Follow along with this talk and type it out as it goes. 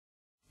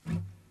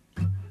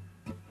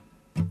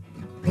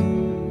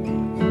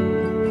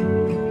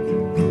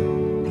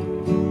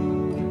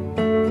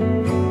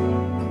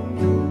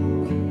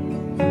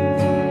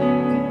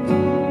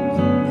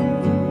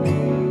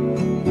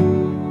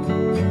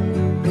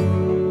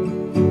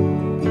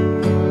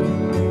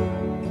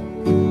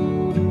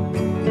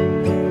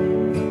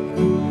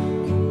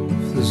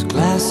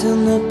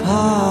in the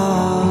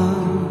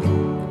park.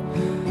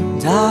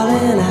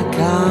 Darling, I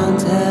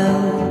can't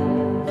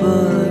help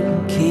but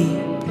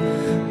keep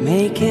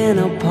making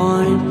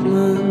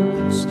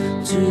appointments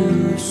to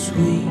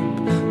sweep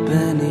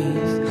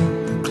beneath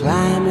the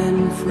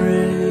climbing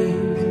frame.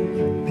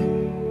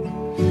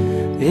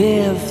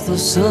 If the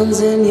sun's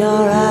in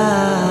your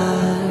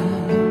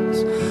eyes,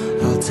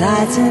 I'll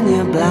tighten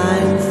your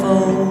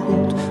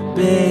blindfold,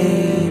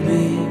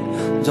 baby.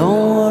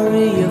 Don't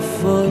worry, your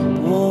foot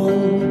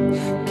won't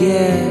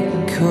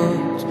get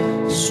cut.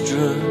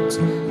 Strut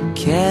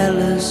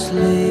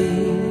carelessly.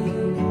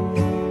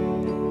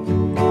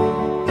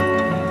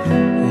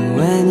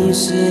 When you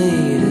say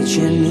that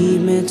you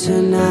need me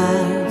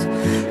tonight,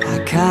 I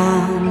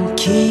can't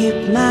keep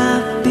my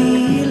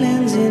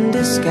feelings in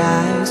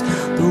disguise.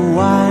 The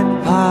white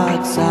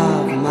parts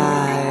of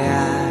my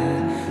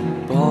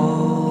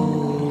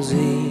eyeballs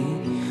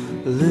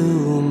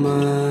illuminate,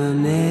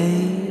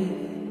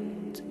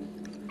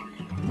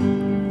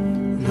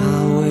 and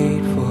I'll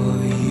wait for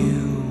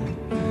you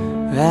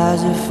as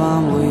if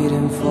I'm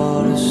waiting for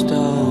a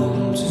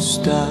storm to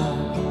stop.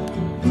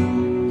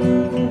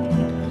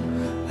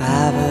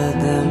 I've heard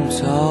them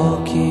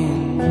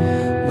talking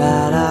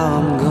about how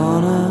I'm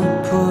gonna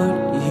put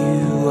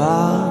you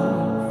off.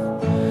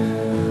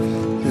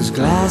 There's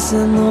glass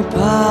in the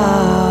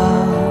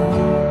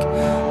park,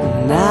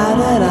 and now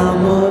that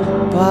I'm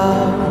up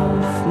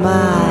off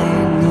my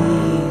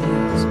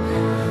knees,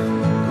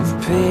 I've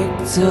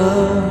picked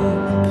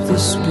up the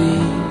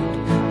speed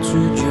to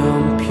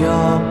jump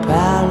your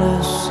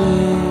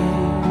palisades.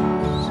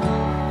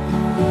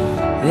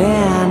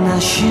 Then I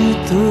shoot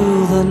through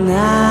the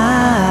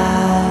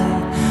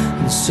night,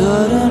 and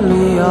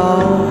suddenly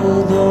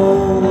all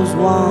those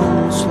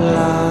once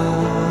lost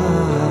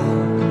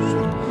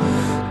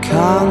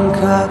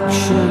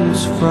concoctions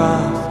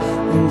froth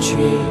and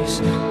chase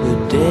the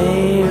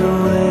day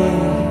away.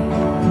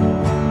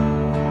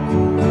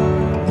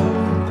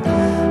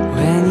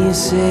 When you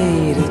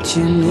say that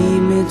you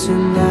need me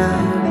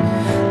tonight,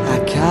 I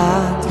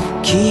can't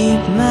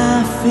keep my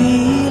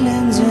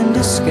feelings in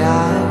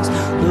disguise.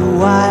 The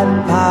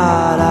white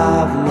part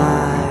of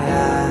my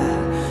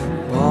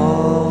eyeball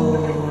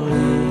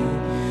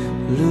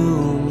illuminates,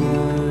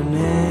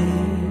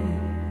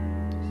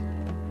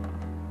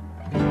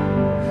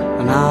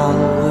 and I'll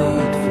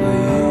wait for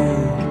you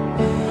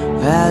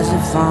as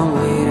if I'm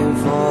waiting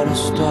for the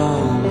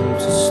storm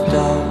to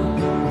stop.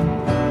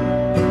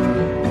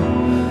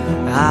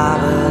 I've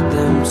heard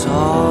them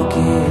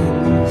talking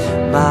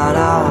about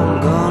how I'm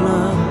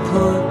gonna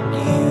put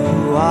you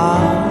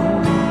on.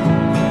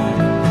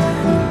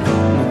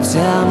 But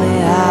tell me,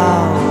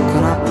 how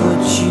can I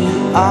put you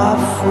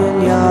off when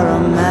you're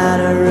a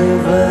matter of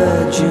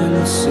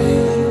urgency?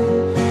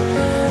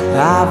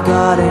 I've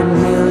got a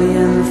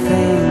million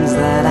things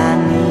that I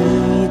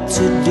need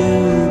to do,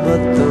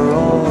 but they're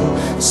all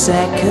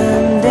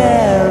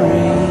secondary.